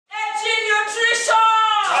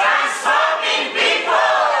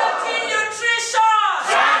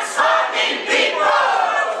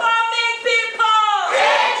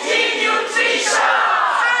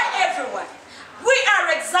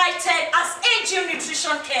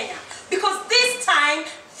Nutrition Kenya. Because this time,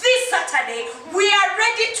 this Saturday, we are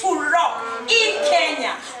ready to rock in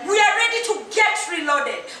Kenya. We are ready to get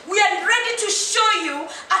reloaded. We are ready to show you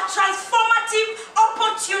a transformative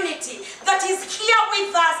opportunity that is here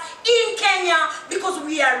with us in Kenya because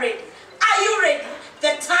we are ready. Are you ready?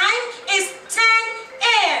 The time is 10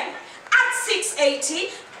 a.m. At 6:80,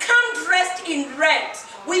 come dressed in red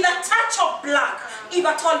with a touch of black if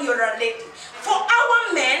at all you're a lady. For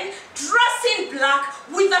our men, dress in black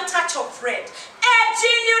with a touch of red. AG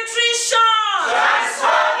Nutrition!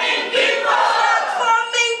 Transforming people!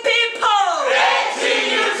 Transforming people! AG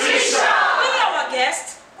Nutrition! Be our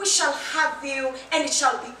guest, we shall have you and it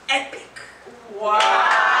shall be epic.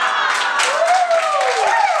 Wow!